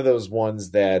one of those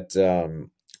ones that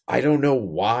I don't know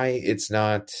why it's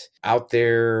not out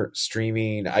there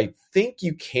streaming. I think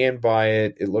you can buy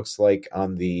it. It looks like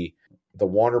on the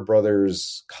Warner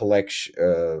Brothers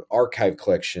collection, archive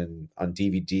collection on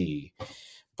DVD.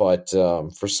 But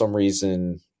for some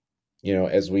reason, you know,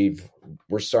 as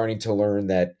we're starting to learn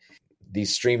that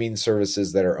these streaming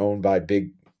services that are owned by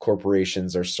big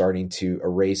corporations are starting to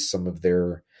erase some of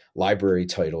their library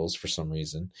titles for some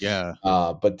reason. Yeah.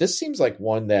 But this seems like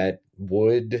one that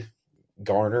would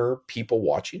garner people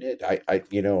watching it. I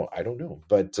don't know,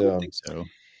 but I think so.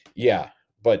 Yeah,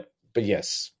 but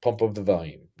yes, Pump Up the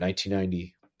Volume,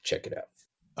 1990. Check it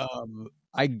out.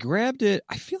 I grabbed it.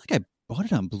 I feel like I bought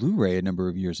it on Blu-ray a number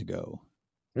of years ago.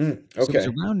 Okay, so it was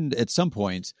around at some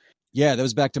point. Yeah, that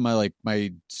was back to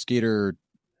my skater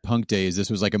punk days. This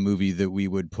was like a movie that we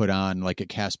would put on like at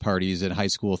cast parties and high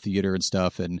school theater and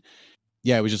stuff. And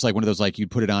yeah, it was just like one of those, like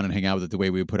you'd put it on and hang out with it the way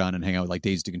we would put on and hang out with like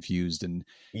Dazed and Confused and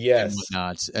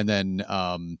whatnot. And then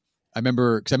I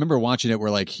remember watching it where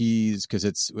like because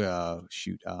it's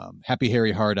Happy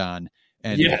Harry Hard On.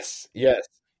 And yes.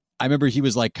 I remember he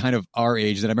was like kind of our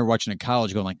age. That I remember watching in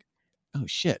college going like, oh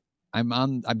shit,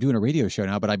 I'm doing a radio show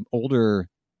now, but I'm older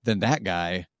than that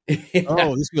guy. Yeah.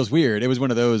 Oh, this feels weird. It was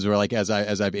one of those where like as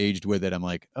I've aged with it, I'm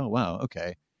like, oh wow,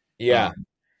 okay. Yeah.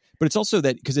 But it's also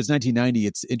that because it's 1990,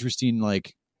 it's interesting.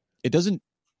 Like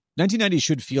 1990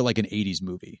 should feel like an 80s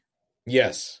movie.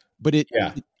 Yes. But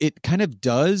it kind of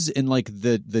does in like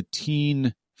the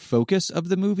teen focus of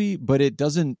the movie, but it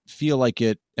doesn't feel like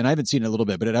it. And I haven't seen it a little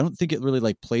bit, but I don't think it really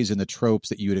like plays in the tropes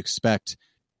that you would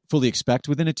fully expect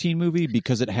within a teen movie,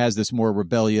 because it has this more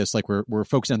rebellious, like we're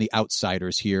focused on the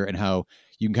outsiders here and how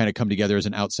you can kind of come together as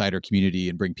an outsider community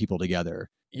and bring people together.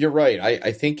 You're right.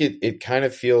 I think it kind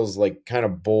of feels like kind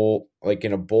of bold, like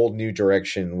in a bold new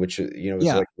direction, which, you know, is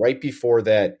like right before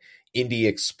that indie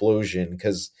explosion.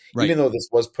 Because even though this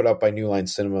was put up by New Line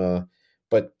Cinema,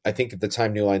 but I think at the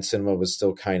time New Line Cinema was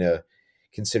still kind of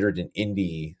considered an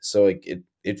indie. So like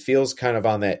it feels kind of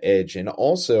on that edge. And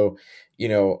also, you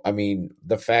know, I mean,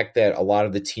 the fact that a lot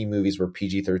of the teen movies were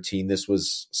PG-13, this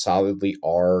was solidly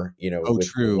R, you know, with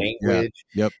true. Language.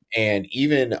 Yeah. Yep. And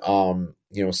even,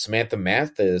 you know, Samantha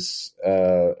Mathis,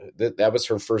 that was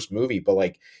her first movie, but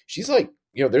like, she's like,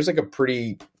 you know, there's like a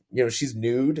pretty, you know, she's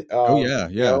nude. You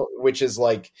know, which is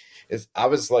like, I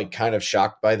was like kind of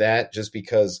shocked by that, just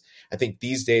because I think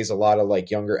these days a lot of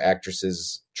like younger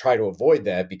actresses try to avoid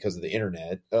that because of the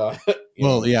internet.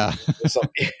 Yeah.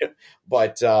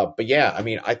 But yeah, I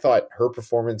mean, I thought her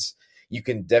performance, you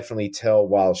can definitely tell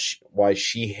why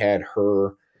she had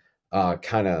her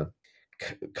kind of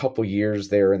couple years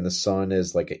there in the sun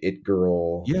as like a it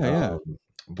girl. Yeah.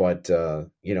 But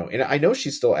you know, and I know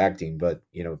she's still acting, but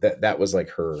you know, that was like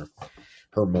her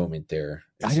moment there.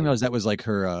 I didn't realize that was like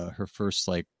her first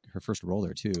role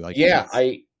there too. Like, yeah,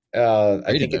 I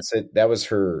think that was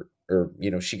her, or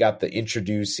you know, she got the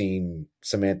introducing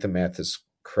Samantha Mathis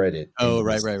credit. Oh,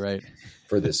 right.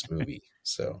 For this movie.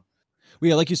 So, well,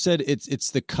 yeah, like you said,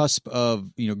 it's the cusp of,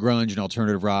 you know, grunge and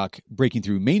alternative rock breaking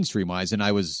through mainstream wise. And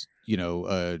I was, you know,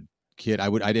 a kid. I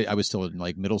was still in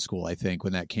like middle school, I think,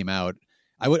 when that came out.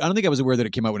 I don't think I was aware that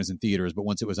it came out when it was in theaters, but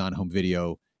once it was on home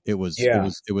video, it was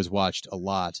watched a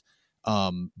lot.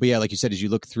 But yeah, like you said, as you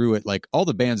look through it, like all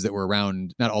the bands that were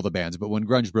around, not all the bands, but when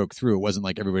grunge broke through, it wasn't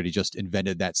like everybody just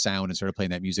invented that sound and started playing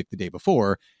that music the day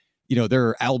before. You know, there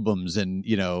are albums and,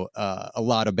 you know, a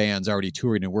lot of bands already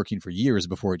touring and working for years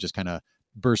before it just kind of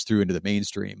burst through into the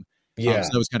mainstream. Yeah. So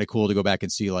that was kind of cool to go back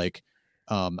and see, like,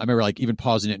 I remember like even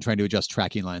pausing it and trying to adjust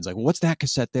tracking lines. Like, well, what's that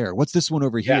cassette there? What's this one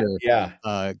over here? Yeah.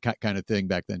 Kind of thing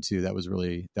back then too. That was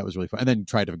really fun. And then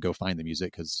try to go find the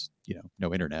music because, you know,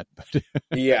 no internet. But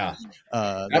yeah.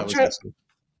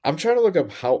 I'm trying to look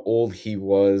up how old he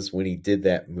was when he did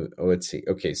that movie. Oh, let's see.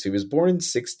 Okay, so he was born in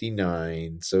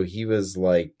 1969. So he was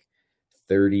like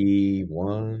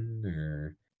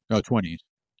 31 or 20.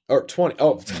 Or 20.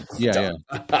 Oh, yeah.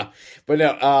 But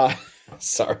no,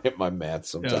 sorry, my math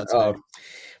sometimes.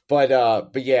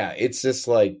 But yeah, it's just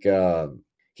like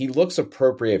he looks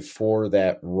appropriate for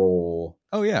that role.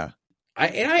 Oh yeah.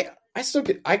 I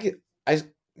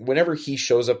whenever he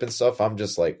shows up and stuff, I'm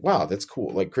just like, wow, that's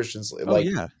cool. Like Christian's like,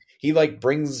 he like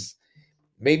brings,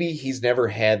 maybe he's never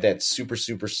had that super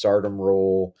stardom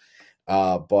role,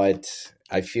 but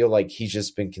I feel like he's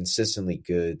just been consistently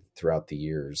good throughout the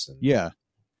years. And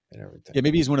everything. Yeah,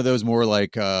 maybe he's one of those more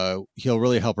like he'll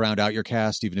really help round out your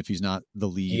cast, even if he's not the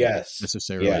lead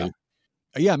necessarily.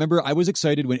 Yeah, I remember I was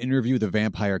excited when Interview with the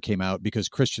Vampire came out because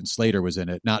Christian Slater was in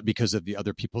it, not because of the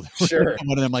other people that were Sure.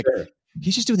 one of them. Like,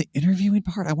 he's just doing the interviewing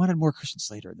part. I wanted more Christian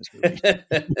Slater in this movie.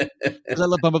 Because I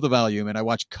love Bump Up the Volume, and I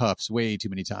watched Cuffs way too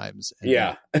many times. And,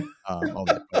 yeah. All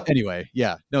that. But anyway,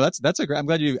 yeah. No, that's a great. I'm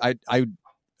glad you.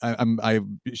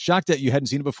 I'm shocked that you hadn't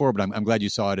seen it before, but I'm glad you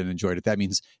saw it and enjoyed it. That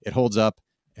means it holds up,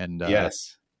 and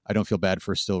yes, I don't feel bad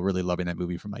for still really loving that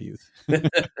movie from my youth.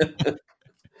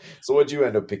 So what'd you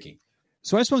end up picking?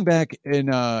 So I swung back in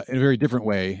a very different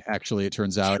way, actually, it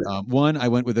turns out. Sure. One, I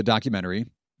went with a documentary.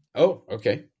 Oh,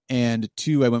 okay. And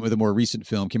two, I went with a more recent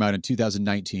film, came out in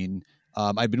 2019.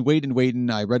 I've been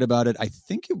waiting. I read about it. I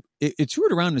think it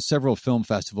toured around in several film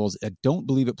festivals. I don't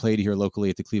believe it played here locally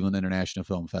at the Cleveland International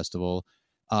Film Festival.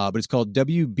 But it's called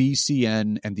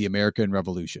WBCN and the American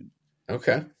Revolution.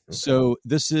 Okay. So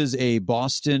this is a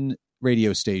Boston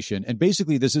radio station. And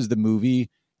basically, this is the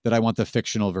movie that I want the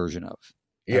fictional version of.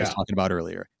 I was talking about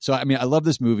earlier. So, I mean, I love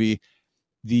this movie.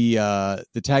 The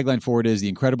tagline for it is the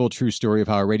incredible true story of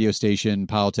how a radio station,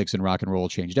 politics, and rock and roll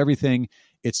changed everything.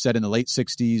 It's set in the late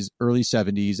 60s, early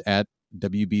 70s at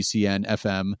WBCN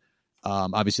FM.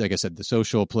 Obviously, like I said, the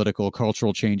social, political,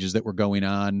 cultural changes that were going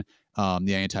on,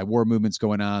 the anti-war movements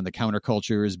going on, the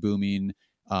counterculture is booming.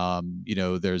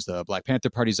 There's the Black Panther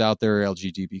parties out there,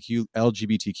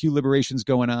 LGBTQ liberations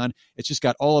going on. It's just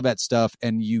got all of that stuff,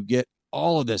 and you get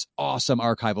all of this awesome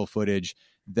archival footage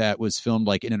that was filmed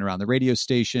like in and around the radio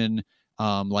station.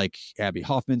 Like Abby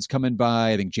Hoffman's coming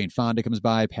by. I think Jane Fonda comes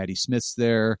by. Patti Smith's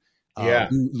there.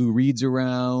 Lou Reed's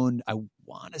around. I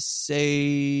want to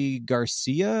say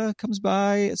Garcia comes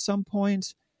by at some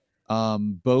point.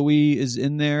 Bowie is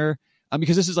in there.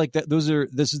 Because this is like that.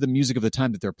 This is the music of the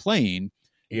time that they're playing.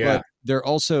 Yeah. But they're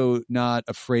also not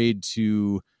afraid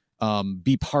to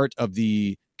be part of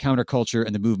the counterculture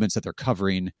and the movements that they're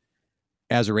covering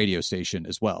as a radio station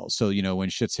as well. So, when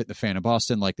shit's hit the fan in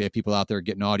Boston, like they have people out there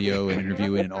getting audio and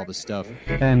interviewing and all this stuff.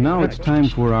 And now it's time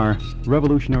for our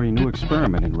revolutionary new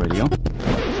experiment in radio.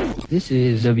 This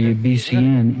is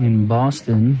WBCN in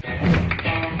Boston.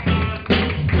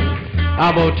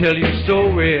 I'm gonna tell you a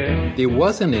story. There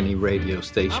wasn't any radio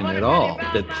station at all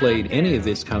that played any of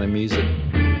this kind of music.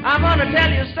 I'm gonna tell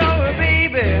you a story,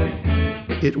 baby.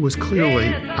 It was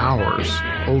clearly ours.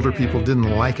 Older people didn't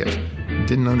like it,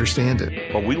 didn't understand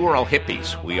it. Well, we were all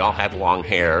hippies. We all had long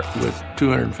hair. With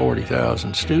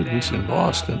 240,000 students in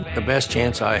Boston, the best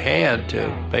chance I had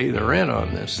to pay the rent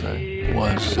on this thing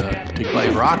was to play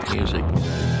rock music.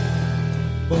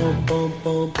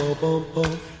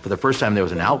 For the first time, there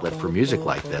was an outlet for music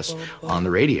like this on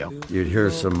the radio. You'd hear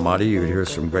some Muddy, you'd hear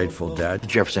some Grateful Dead.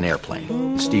 Jefferson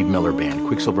Airplane, Steve Miller Band,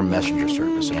 Quicksilver Messenger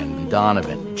Service, and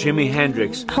Donovan. Jimi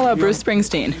Hendrix. Hello, Bruce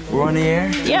Springsteen. We're on the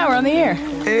air? Yeah, we're on the air.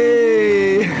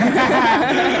 Hey!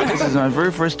 This is my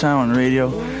very first time on radio,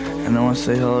 and I want to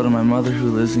say hello to my mother who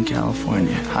lives in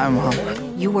California. Hi,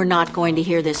 Mom. You were not going to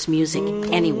hear this music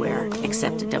anywhere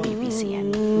except at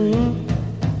WBCN.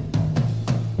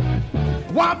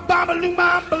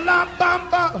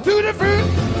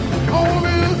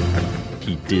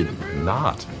 He did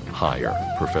not hire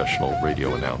professional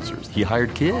radio announcers. He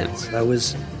hired kids. I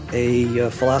was a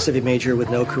philosophy major with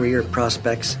no career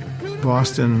prospects.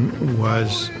 Boston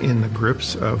was in the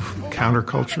grips of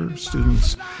counterculture,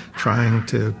 students trying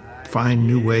to find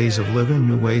new ways of living,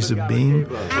 new ways of being.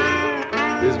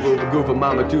 This is Wolf Goof for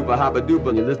Mama Two for Hoppa Doopa,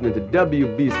 and you're listening to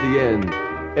WBCN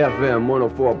FM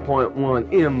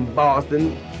 104.1 in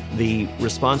Boston. The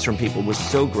response from people was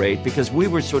so great because we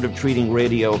were sort of treating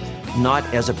radio not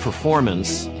as a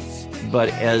performance, but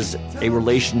as a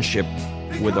relationship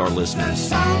with our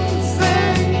listeners.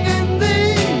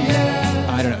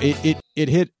 I don't know. It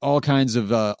hit all kinds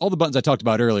of all the buttons I talked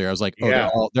about earlier. I was like,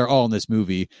 they're all in this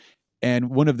movie. And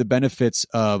one of the benefits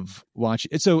of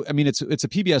watching it, so I mean, it's a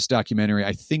PBS documentary.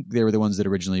 I think they were the ones that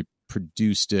originally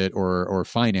produced it or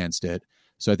financed it.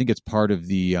 So I think it's part of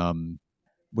the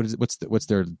what's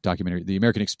their documentary? The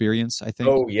American Experience, I think.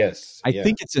 Oh yes, I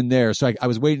think it's in there. So I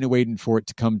was waiting for it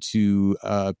to come to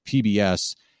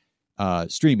PBS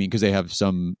streaming because they have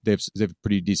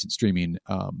pretty decent streaming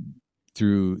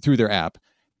through their app,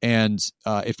 and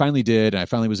it finally did, and I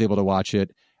finally was able to watch it.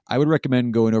 I would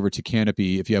recommend going over to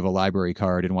Canopy if you have a library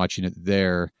card and watching it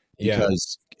there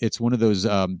because it's one of those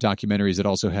documentaries that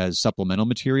also has supplemental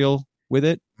material with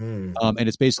it. And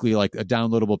it's basically like a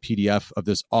downloadable PDF of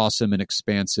this awesome and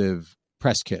expansive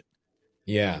press kit.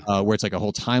 Yeah. Where it's like a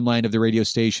whole timeline of the radio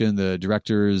station. The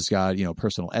director's got,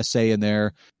 personal essay in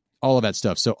there, all of that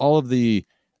stuff. So all of the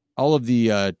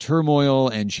turmoil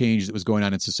and change that was going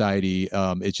on in society,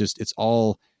 it's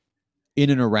all in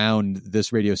and around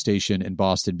this radio station in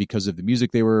Boston because of the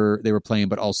music they were playing,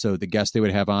 but also the guests they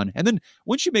would have on. And then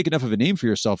once you make enough of a name for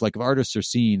yourself, like if artists are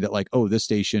seeing that like, oh, this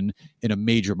station in a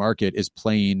major market is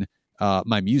playing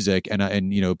my music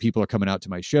and people are coming out to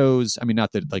my shows. I mean,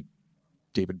 not that like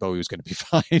David Bowie was going to be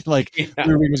fine. Like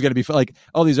Lou Reed was going to be fine. Like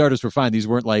all these artists were fine. These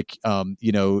weren't like,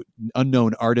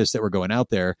 unknown artists that were going out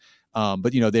there.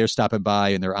 But they're stopping by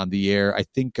and they're on the air. I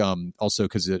think also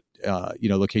because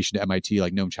location to MIT,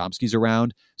 like Noam Chomsky's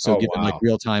around, so giving like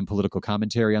real time political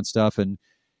commentary on stuff, and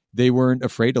they weren't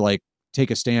afraid to like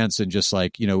take a stance and just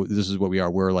like this is what we are.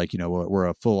 We're like we're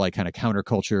a full like kind of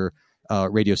counterculture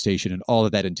radio station, and all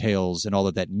that entails and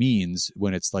all that means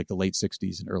when it's like the late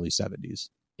 60s and early 70s.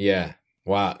 Yeah.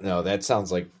 Wow. No, that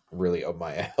sounds like really up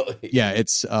my alley. Yeah,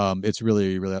 it's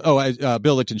really, really.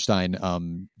 Bill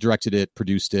Lichtenstein directed it,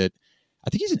 produced it. I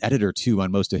think he's an editor too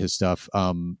on most of his stuff.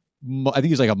 I think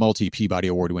he's like a multi-Peabody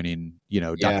Award winning,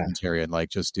 documentarian, like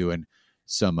just doing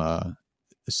some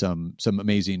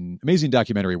amazing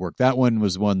documentary work. That one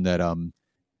was one that I don't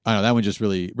know. That one just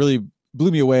really, really blew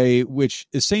me away, which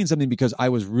is saying something because I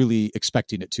was really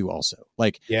expecting it to. Also,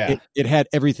 like it had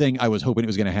everything I was hoping it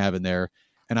was going to have in there.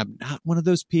 And I'm not one of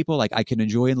those people, like I can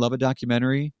enjoy and love a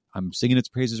documentary. I'm singing its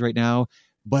praises right now,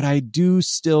 but I do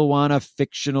still want a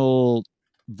fictional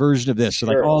version of this. Sure.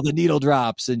 So like all the needle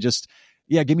drops and just,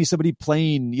 give me somebody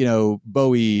playing,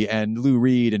 Bowie and Lou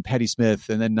Reed and Patti Smith.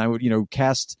 And then I would,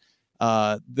 cast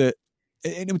and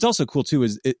what's also cool too,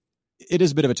 is it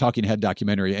is a bit of a talking head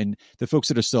documentary, and the folks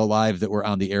that are still alive that were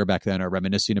on the air back then are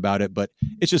reminiscing about it, but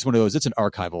it's just one of those, it's an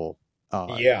archival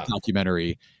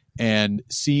documentary, and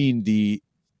seeing the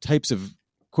types of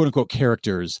quote unquote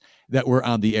characters that were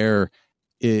on the air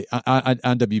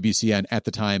on WBCN at the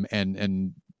time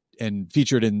and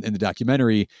featured in the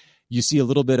documentary, you see a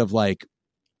little bit of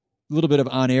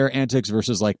on air antics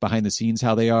versus like behind the scenes,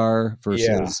 how they are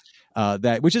versus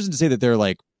that, which isn't to say that they're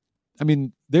like, I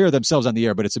mean, they're themselves on the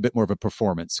air, but it's a bit more of a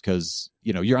performance because,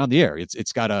 you're on the air.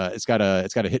 It's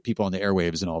gotta hit people on the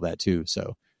airwaves and all that too.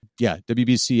 So yeah,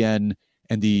 WBCN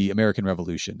and the American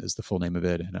Revolution is the full name of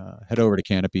it. And head over to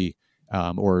Canopy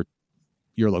or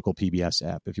your local PBS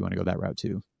app if you want to go that route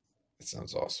too. That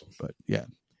sounds awesome. But yeah.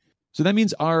 So that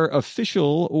means our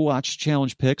official Watch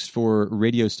Challenge picks for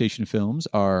radio station films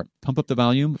are Pump Up the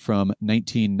Volume from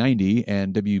 1990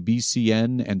 and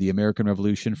WBCN and the American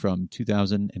Revolution from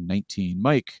 2019.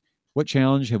 Mike, what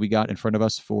challenge have we got in front of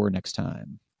us for next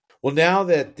time? Well, now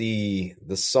that the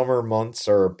summer months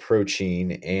are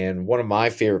approaching, and one of my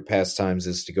favorite pastimes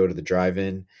is to go to the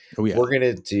drive-in, we're going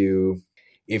to do,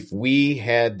 if we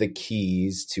had the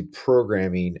keys to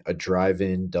programming a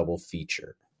drive-in double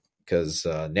feature, because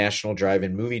National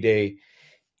Drive-In Movie Day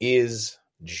is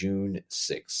June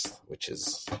 6th, which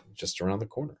is just around the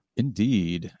corner.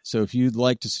 Indeed. So if you'd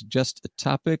like to suggest a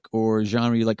topic or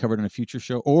genre you'd like covered in a future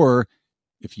show, or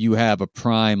if you have a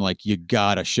prime, like you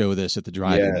gotta show this at the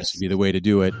drive-in, this would be the way to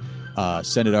do it.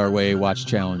 Send it our way,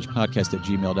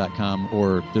 watchchallengepodcast@gmail.com,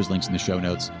 or there's links in the show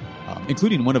notes,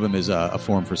 including one of them is a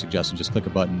form for suggestions. Just click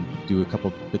a button, do a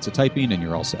couple bits of typing, and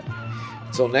you're all set.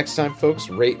 Until next time, folks,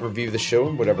 rate and review the show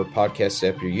in whatever podcast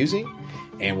app you're using,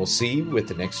 and we'll see you with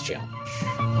the next challenge.